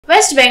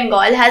West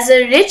Bengal has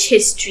a rich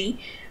history,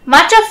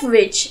 much of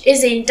which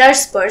is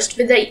interspersed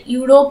with a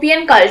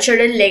European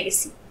cultural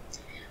legacy.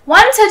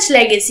 One such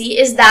legacy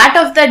is that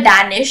of the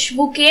Danish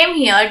who came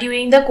here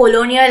during the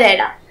colonial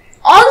era.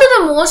 Although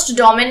the most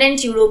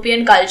dominant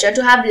European culture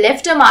to have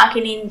left a mark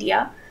in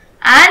India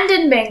and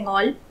in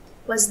Bengal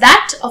was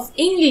that of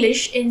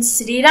English in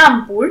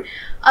Serampore,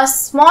 a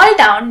small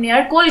town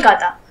near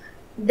Kolkata.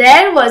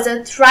 There was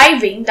a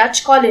thriving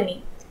Dutch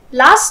colony.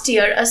 Last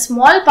year, a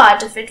small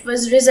part of it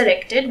was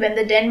resurrected when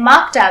the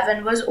Denmark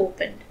Tavern was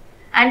opened.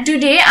 And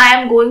today I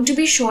am going to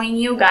be showing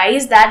you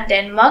guys that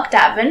Denmark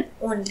Tavern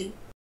only.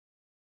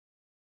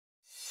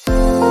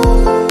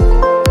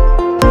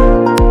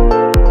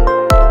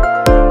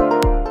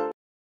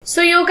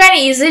 So you can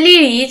easily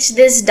reach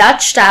this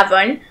Dutch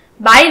tavern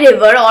by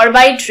river or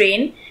by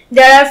train.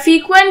 There are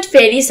frequent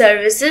ferry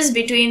services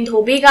between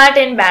Dhobighat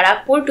and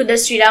Barakpur to the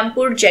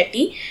Serampore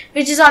jetty,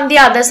 which is on the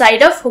other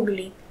side of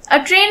Hooghly.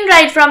 A train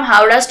ride from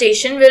Howrah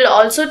station will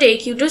also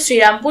take you to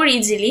Serampore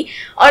easily,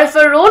 or if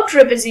a road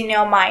trip is in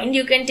your mind,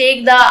 you can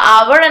take the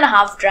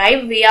hour-and-a-half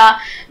drive via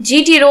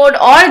GT Road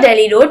or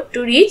Delhi Road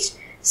to reach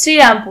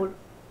Serampore.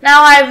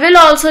 Now I will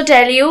also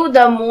tell you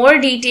the more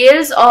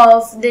details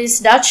of this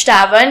Dutch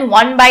tavern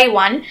one by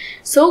one,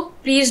 so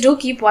please do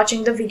keep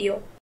watching the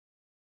video.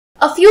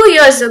 A few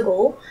years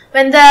ago,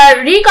 when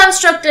the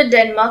reconstructed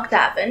Denmark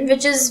Tavern,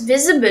 which is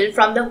visible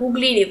from the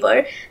Hooghly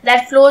River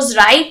that flows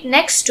right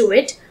next to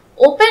it,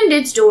 opened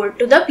its door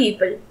to the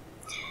people.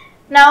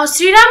 Now,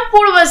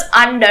 Serampore was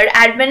under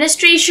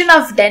administration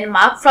of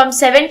Denmark from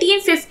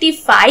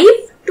 1755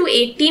 to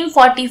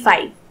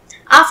 1845,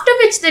 after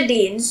which the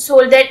Danes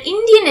sold their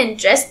Indian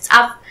interests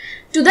up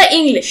to the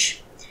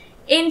English.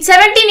 In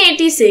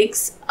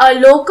 1786, a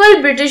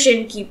local British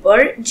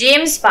innkeeper,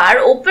 James Parr,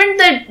 opened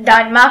the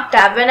Denmark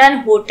Tavern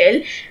and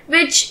Hotel,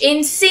 which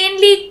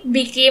insanely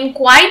became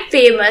quite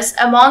famous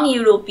among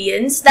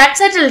Europeans that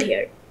settled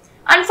here.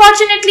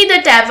 Unfortunately,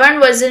 the tavern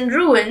was in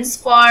ruins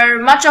for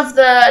much of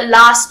the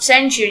last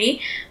century,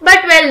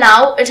 but well,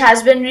 now it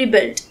has been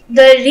rebuilt.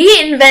 The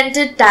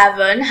reinvented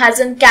tavern has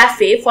a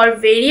cafe for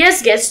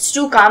various guests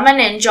to come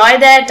and enjoy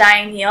their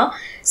time here.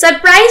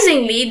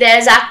 Surprisingly, there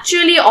is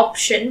actually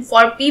option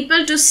for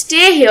people to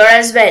stay here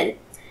as well.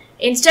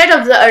 Instead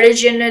of the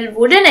original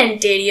wooden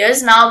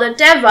interiors, now the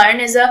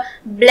tavern is a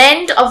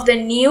blend of the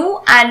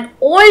new and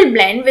old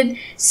blend with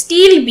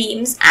steel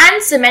beams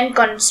and cement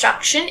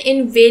construction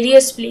in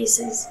various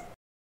places.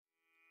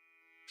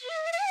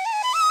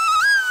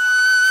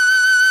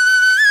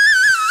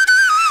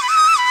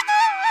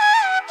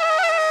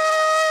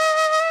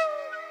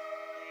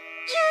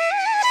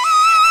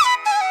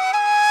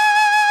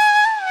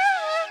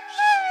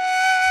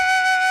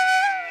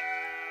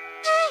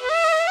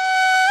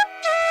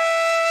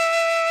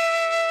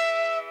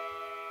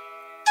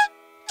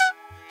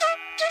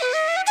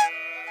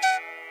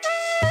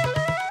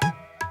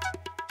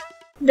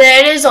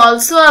 There is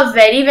also a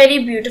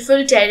very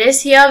beautiful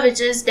terrace here which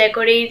is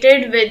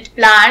decorated with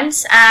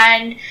plants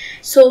and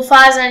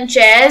sofas and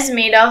chairs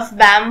made of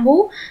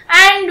bamboo,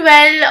 and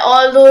well,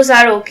 all those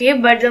are okay,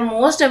 but the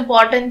most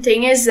important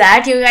thing is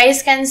that you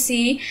guys can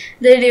see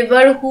the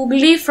river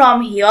Hooghly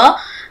from here,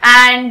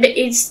 and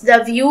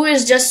the view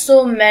is just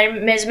so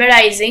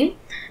mesmerizing.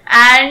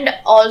 And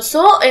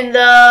also in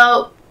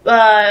the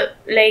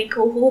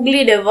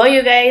Hooghly river,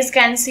 you guys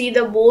can see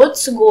the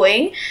boats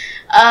going.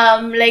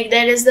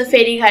 There is the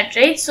ferry ghat,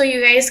 right? So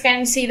you guys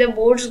can see the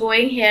boats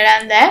going here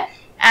and there,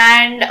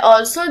 and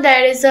also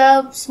there is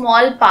a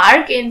small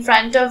park in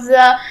front of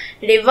the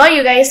river.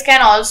 You guys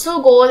can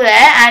also go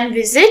there and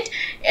visit,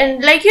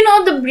 and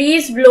the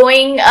breeze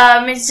blowing,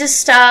 it's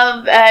just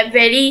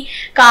very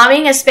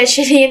calming,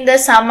 especially in the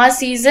summer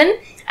season.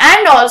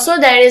 And also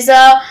there is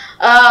a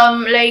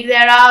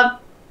there are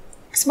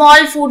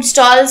small food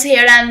stalls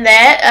here and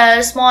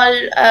there,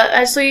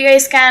 so you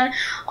guys can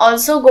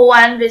also go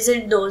and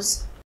visit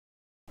those.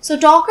 So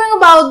talking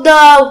about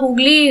the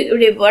Hooghly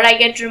river, I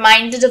get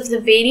reminded of the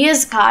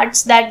various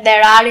ghats that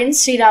there are in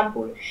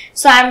Serampore.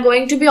 So I am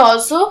going to be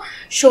also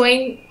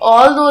showing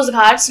all those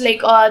ghats,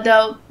 there are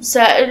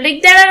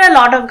a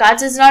lot of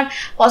ghats. It's not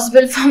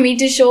possible for me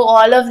to show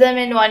all of them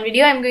in one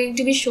video. I'm going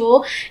to be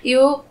show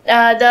you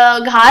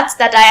the ghats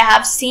that I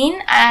have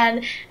seen,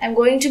 and I'm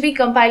going to be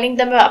compiling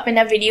them up in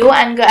a video,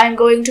 and I'm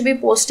going to be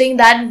posting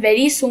that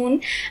very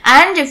soon.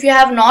 And if you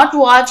have not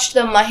watched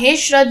the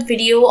Mahesh Rath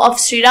video of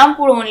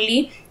Serampore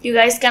only, you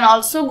guys can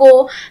also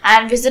go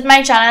and visit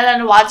my channel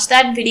and watch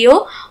that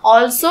video.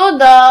 Also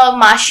the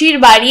Mashir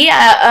Bari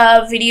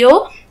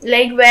video,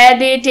 where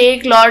they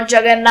take Lord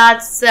Jagannath,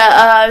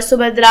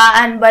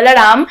 Subhadra and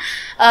Balaram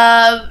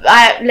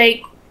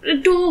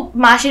to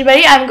Mashir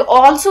Bari. I'm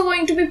also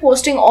going to be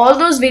posting all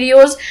those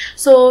videos,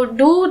 so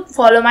do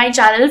follow my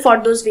channel for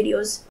those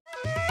videos.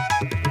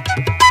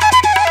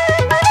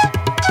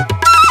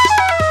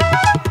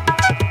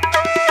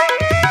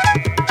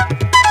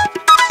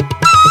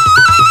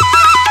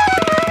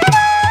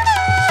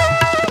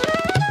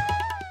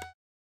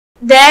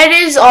 There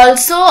is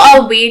also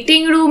a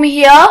waiting room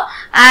here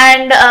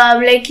and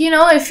like, you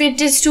know, if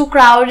it is too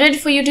crowded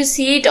for you to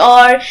seat,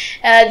 or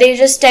they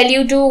just tell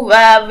you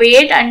to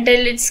wait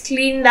until it's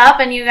cleaned up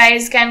and you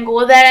guys can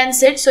go there and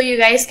sit. So you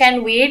guys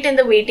can wait in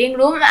the waiting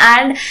room,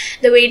 and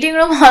the waiting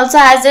room also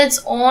has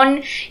its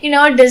own, you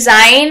know,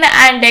 design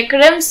and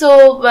decorum.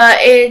 So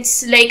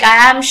it's like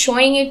I am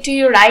showing it to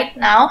you right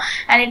now,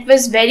 and it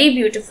was very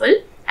beautiful.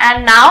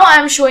 And now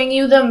I'm showing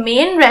you the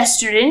main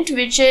restaurant,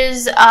 which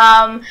is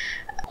on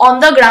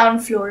the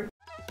ground floor.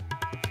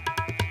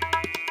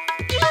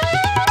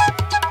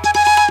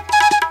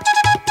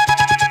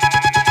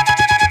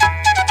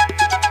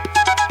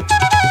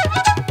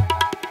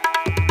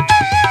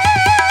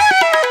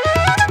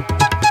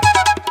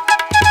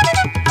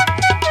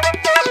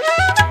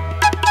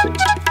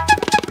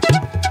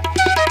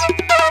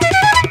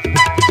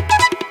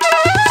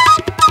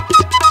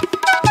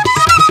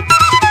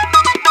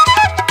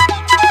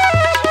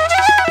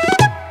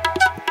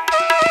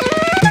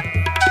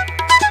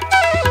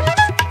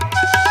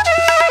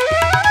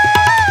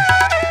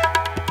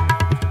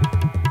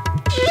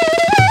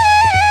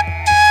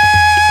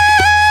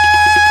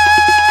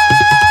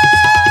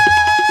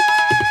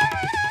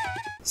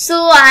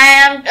 So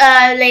I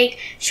am like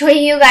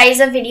showing you guys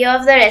a video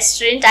of the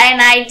restaurant, and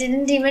I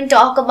didn't even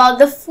talk about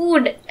the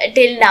food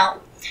till now.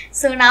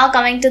 So now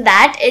coming to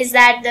that, is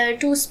that the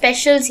two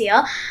specials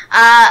here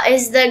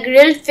is the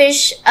grilled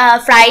fish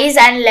fries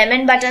and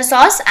lemon butter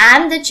sauce,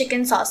 and the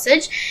chicken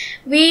sausage.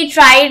 We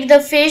tried the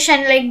fish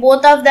and like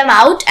both of them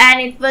out, and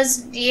it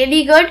was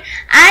really good.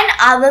 And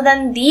other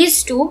than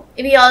these two,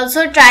 we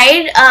also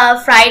tried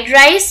fried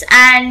rice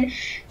and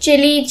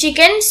chili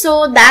chicken,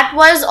 so that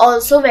was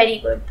also very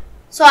good.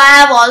 So I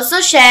have also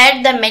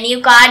shared the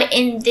menu card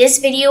in this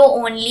video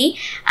only,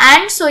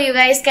 and so you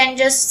guys can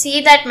just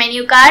see that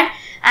menu card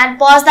and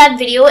pause that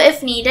video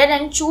if needed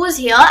and choose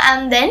here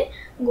and then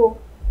go.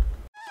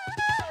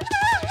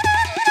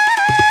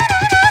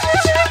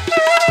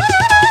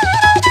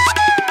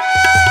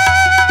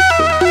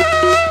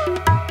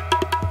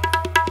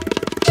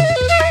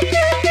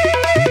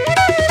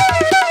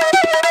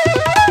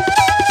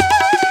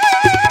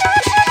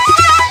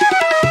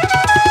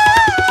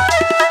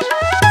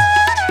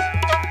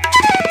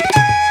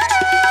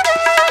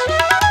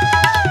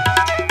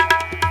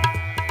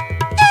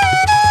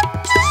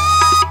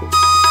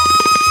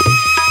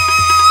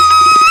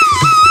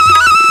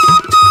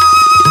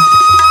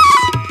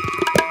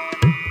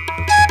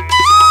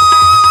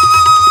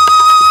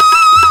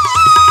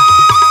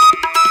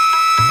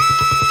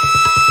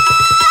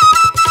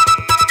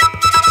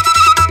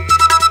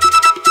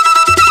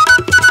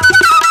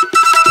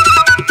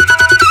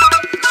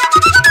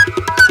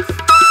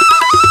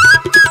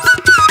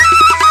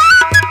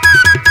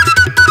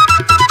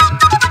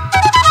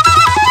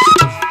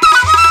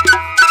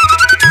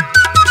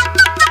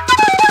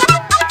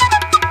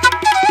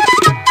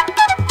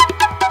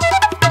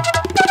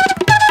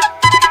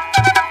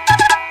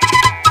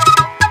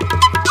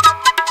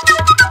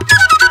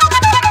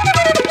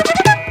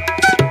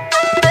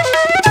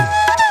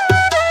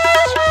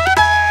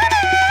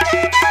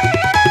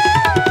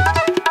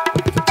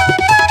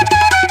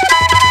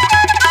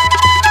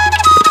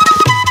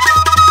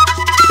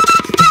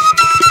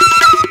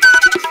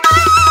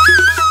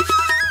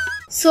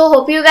 So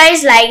hope you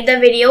guys liked the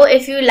video.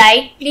 If you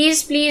like,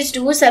 please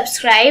do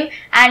subscribe,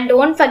 and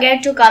don't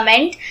forget to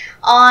comment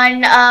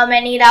on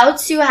many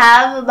doubts you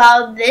have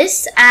about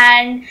this,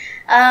 and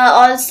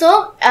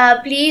also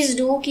please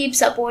do keep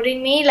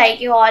supporting me like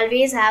you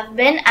always have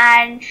been.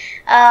 And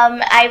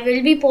I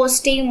will be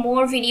posting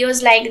more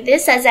videos like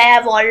this, as I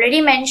have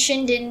already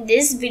mentioned in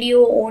this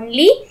video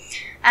only.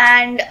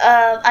 And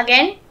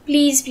again,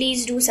 please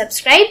do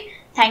subscribe.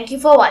 Thank you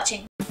for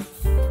watching.